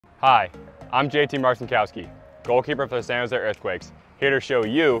Hi, I'm JT Marcinkowski, goalkeeper for the San Jose Earthquakes, here to show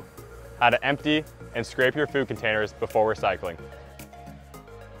you how to empty and scrape your food containers before recycling.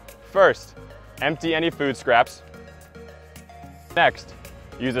 First, empty any food scraps. Next,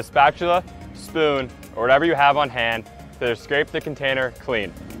 use a spatula, spoon, or whatever you have on hand to scrape the container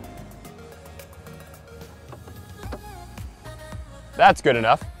clean. That's good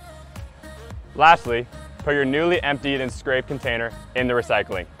enough. Lastly, put your newly emptied and scraped container in the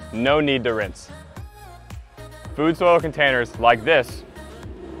recycling. No need to rinse. Food soil containers like this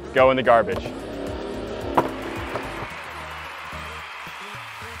go in the garbage.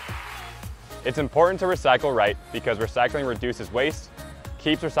 It's important to recycle right because recycling reduces waste,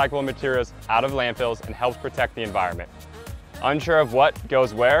 keeps recyclable materials out of landfills, and helps protect the environment. Unsure of what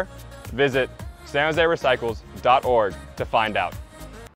goes where? Visit sanjoserecycles.org to find out.